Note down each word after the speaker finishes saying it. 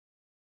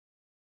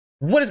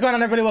What is going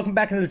on, everybody? Welcome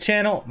back into the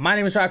channel. My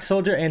name is Rock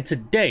Soldier, and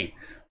today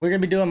we're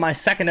going to be doing my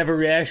second ever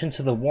reaction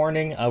to The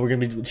Warning. We're going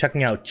to be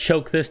checking out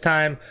Choke this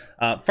time.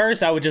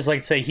 First, I would just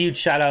like to say huge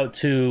shout out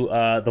to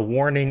The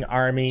Warning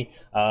Army.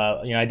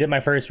 I did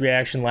my first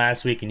reaction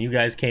last week, and you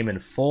guys came in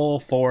full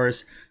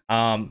force.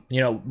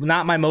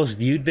 Not my most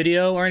viewed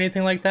video or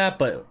anything like that,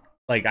 but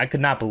like I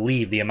could not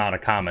believe the amount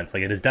of comments.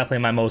 Like, it is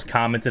definitely my most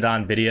commented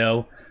on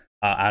video.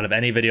 Out of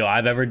any video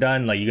I've ever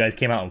done. Like, you guys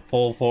came out in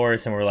full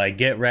force and were like,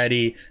 get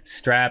ready,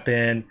 strap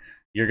in,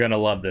 you're gonna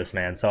love this,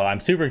 man. So I'm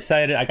super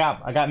excited. I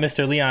got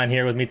Mr. Leon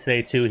here with me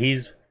today too. He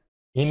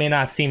may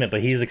not seem it,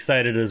 but he's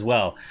excited as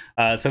well.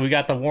 So we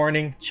got The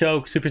Warning,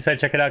 Choke, super excited.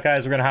 Check it out,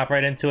 guys. We're gonna hop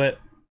right into it.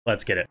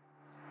 Let's get it.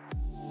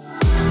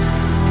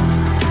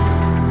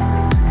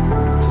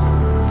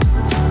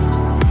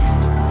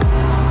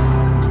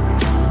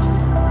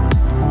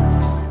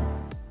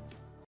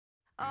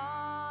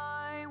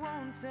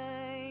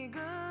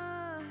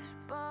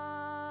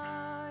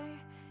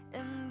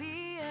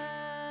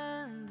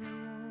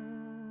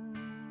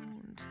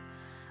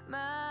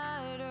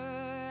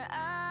 Matter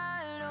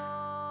at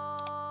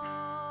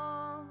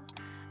all.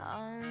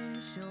 I'm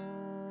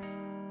sure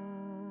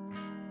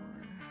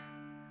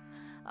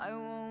I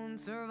won't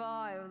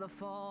survive the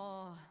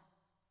fall.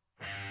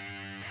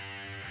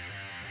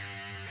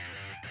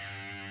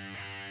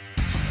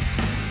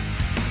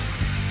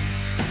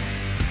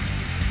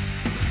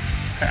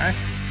 Okay.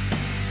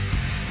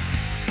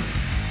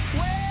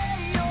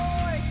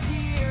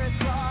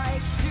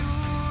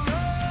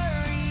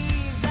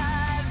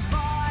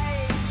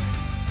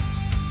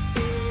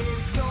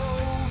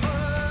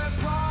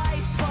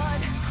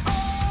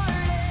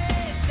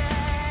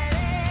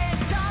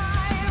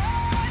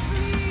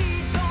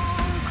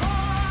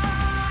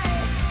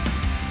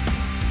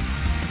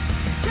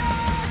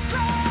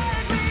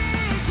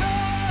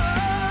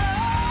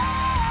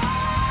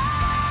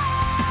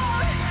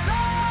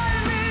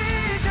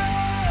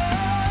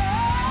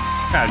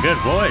 Got a good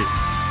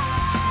voice.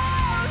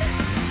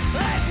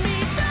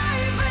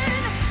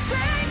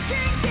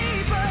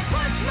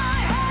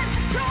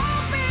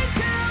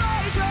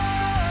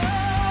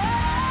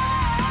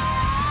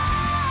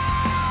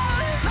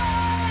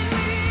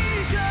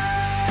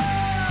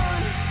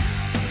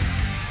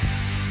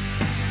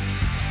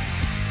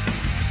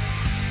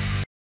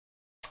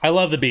 I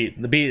love the beat.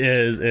 The beat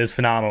is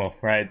phenomenal,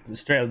 right?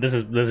 Straight. This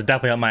is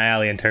definitely up my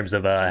alley in terms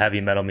of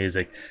heavy metal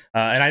music.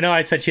 And I know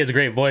I said she has a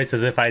great voice,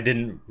 as if I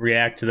didn't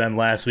react to them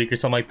last week or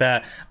something like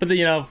that. But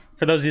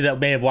for those of you that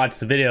may have watched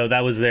the video,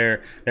 that was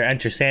their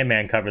Enter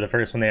Sandman cover, the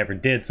first one they ever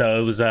did. So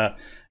it was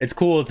it's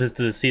cool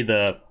to see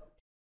the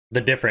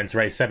difference,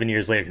 right? 7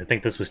 years later. I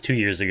think this was 2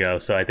 years ago,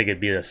 so I think it'd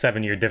be a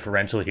 7-year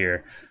differential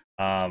here.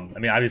 I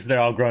mean, obviously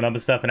they're all grown up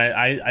and stuff, and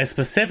I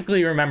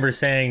specifically remember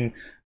saying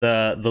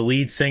the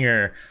lead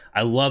singer,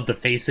 I love the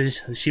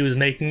faces she was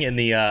making in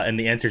the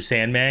Enter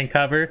Sandman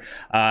cover,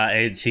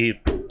 and she's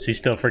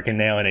still freaking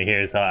nailing it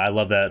here. So I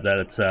love that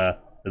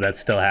that's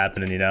still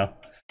happening, you know.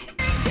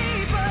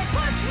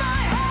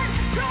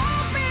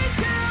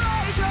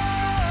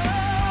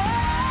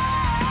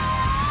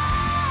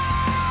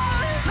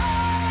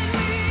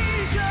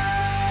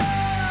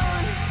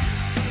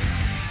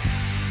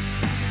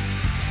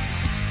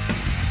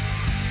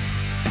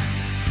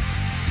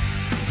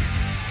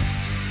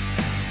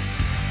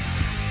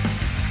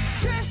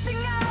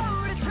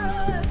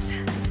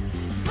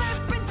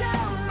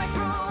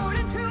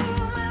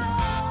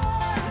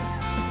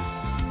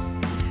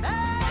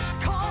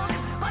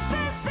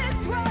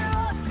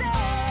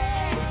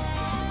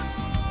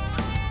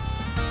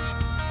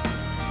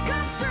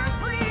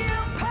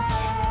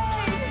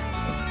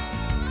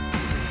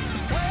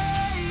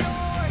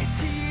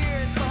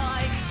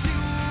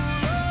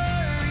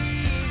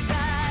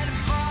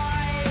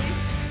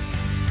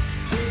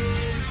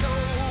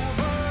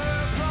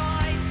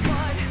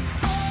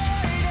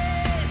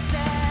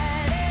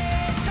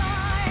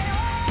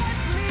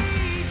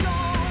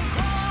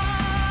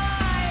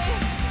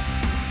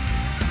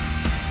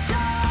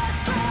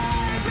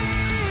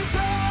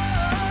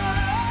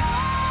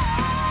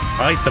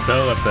 I like the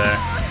build up there.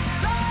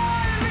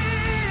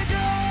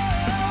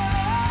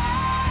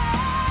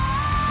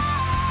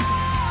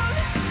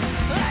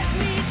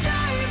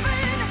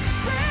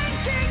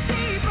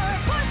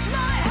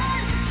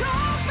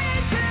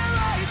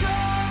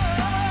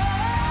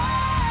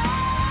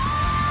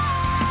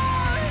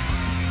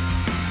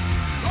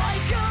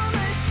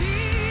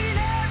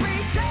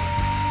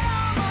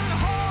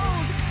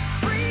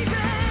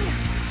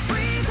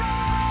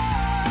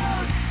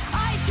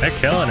 They're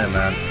killing it,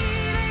 man.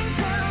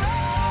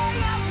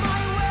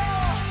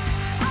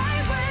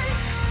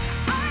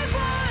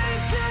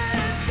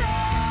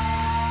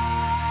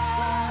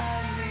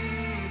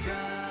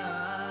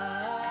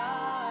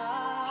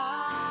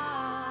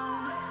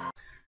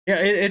 Yeah,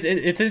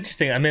 it's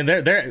interesting. I mean,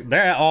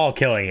 they're all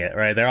killing it,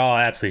 right? They're all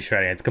absolutely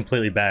shredding. It's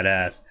completely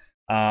badass.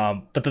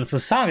 But the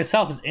song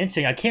itself is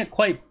interesting. I can't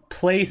quite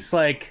place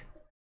like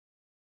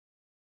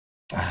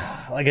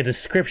a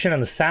description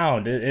on the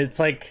sound. It's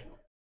like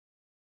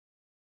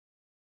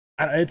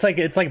it's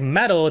like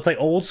metal. It's like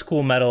old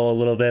school metal a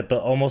little bit,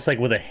 but almost like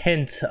with a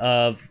hint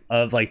of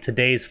like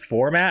today's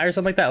format or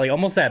something like that. Like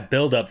almost that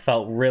build up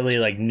felt really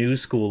like new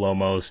school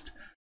almost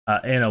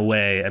in a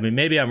way. I mean,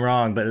 maybe I'm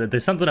wrong, but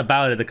there's something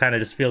about it that kind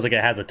of just feels like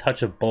it has a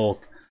touch of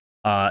both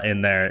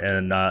in there,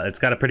 and it's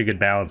got a pretty good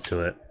balance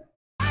to it.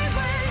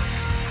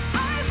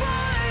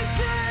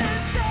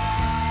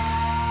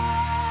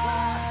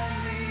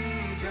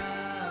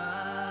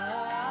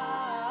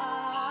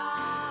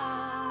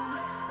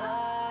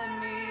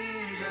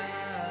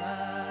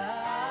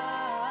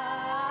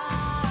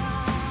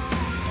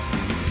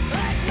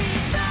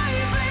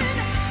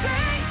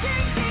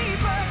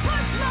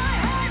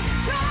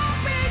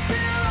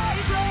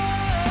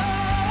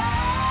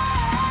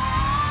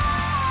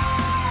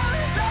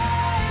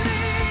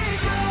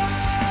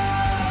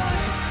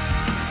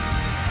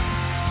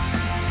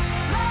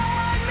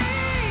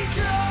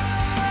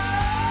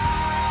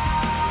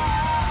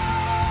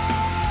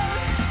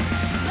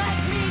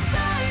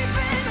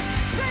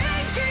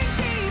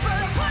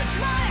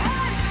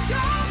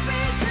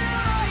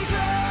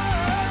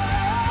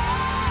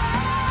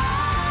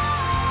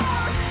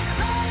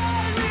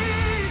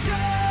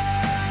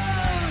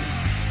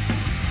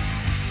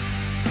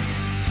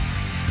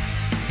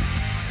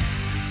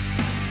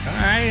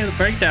 Alright, the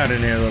breakdown in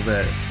here a little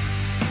bit.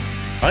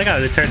 I like how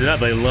they turned it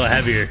up like a little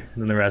heavier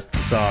than the rest of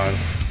the song.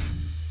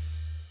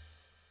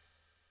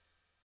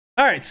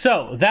 Alright,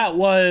 so that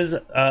was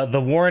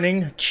The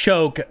Warning,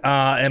 Choke,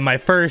 and my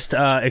first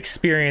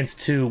experience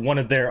to one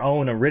of their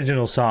own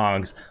original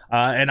songs.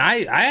 And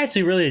I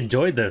actually really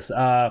enjoyed this.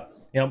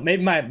 You know,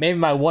 maybe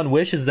my one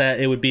wish is that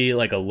it would be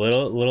like a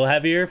little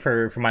heavier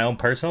for my own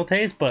personal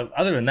taste. But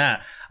other than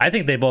that, I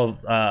think they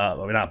both,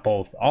 or not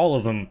both, all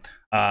of them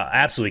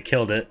absolutely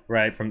killed it.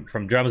 Right,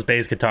 from drums,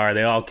 bass, guitar,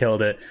 they all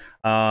killed it.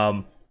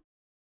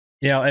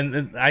 You know,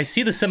 and I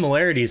see the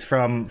similarities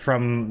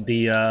from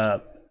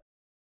the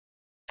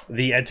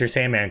Enter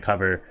Sandman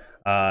cover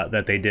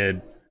that they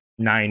did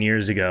 9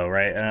 years ago,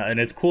 right? And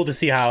it's cool to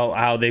see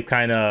how they've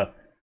kind of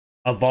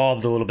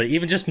evolved a little bit,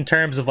 even just in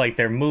terms of like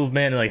their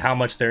movement and like how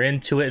much they're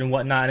into it and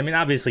whatnot. I mean,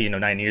 obviously, you know,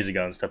 9 years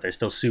ago and stuff, they're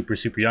still super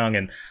young,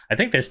 and I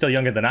think they're still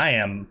younger than I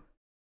am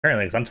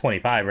currently, because I'm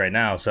 25 right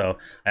now, so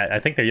I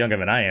think they're younger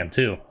than I am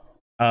too.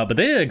 But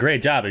they did a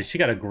great job, and she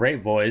got a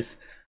great voice.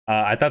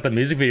 I thought the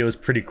music video was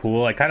pretty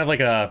cool, like kind of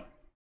like a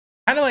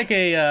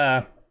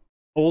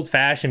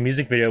old-fashioned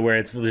music video where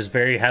it's just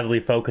very heavily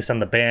focused on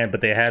the band,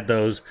 but they had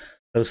those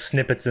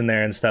snippets in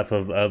there and stuff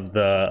of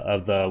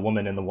the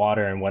woman in the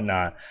water and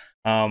whatnot.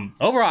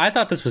 Overall, I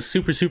thought this was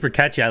super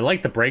catchy. I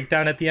like the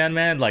breakdown at the end,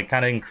 man. Like,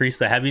 kind of increased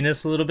the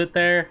heaviness a little bit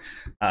there.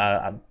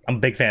 I'm a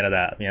big fan of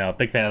that. You know,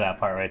 big fan of that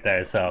part right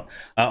there. So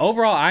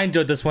overall, I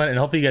enjoyed this one, and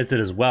hopefully you guys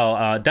did as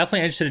well.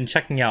 Definitely interested in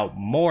checking out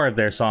more of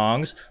their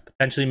songs.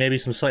 Potentially maybe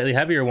some slightly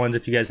heavier ones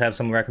if you guys have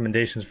some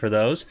recommendations for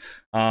those.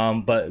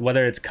 But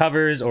whether it's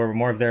covers or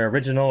more of their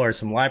original or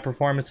some live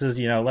performances,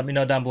 you know, let me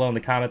know down below in the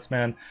comments,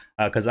 man,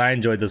 because I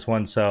enjoyed this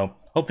one. So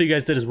hopefully you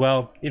guys did as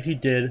well. If you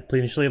did,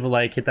 please leave a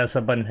like, hit that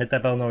sub button, hit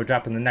that bell, and we're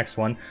dropping the next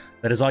one.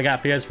 That is all I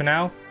got for you guys for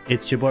now.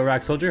 It's your boy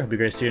Rock Soldier. Hope you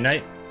guys see your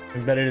night.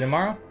 Be better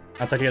tomorrow.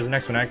 I'll talk to you guys in the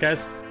next one. All right,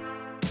 guys.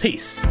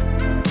 Peace.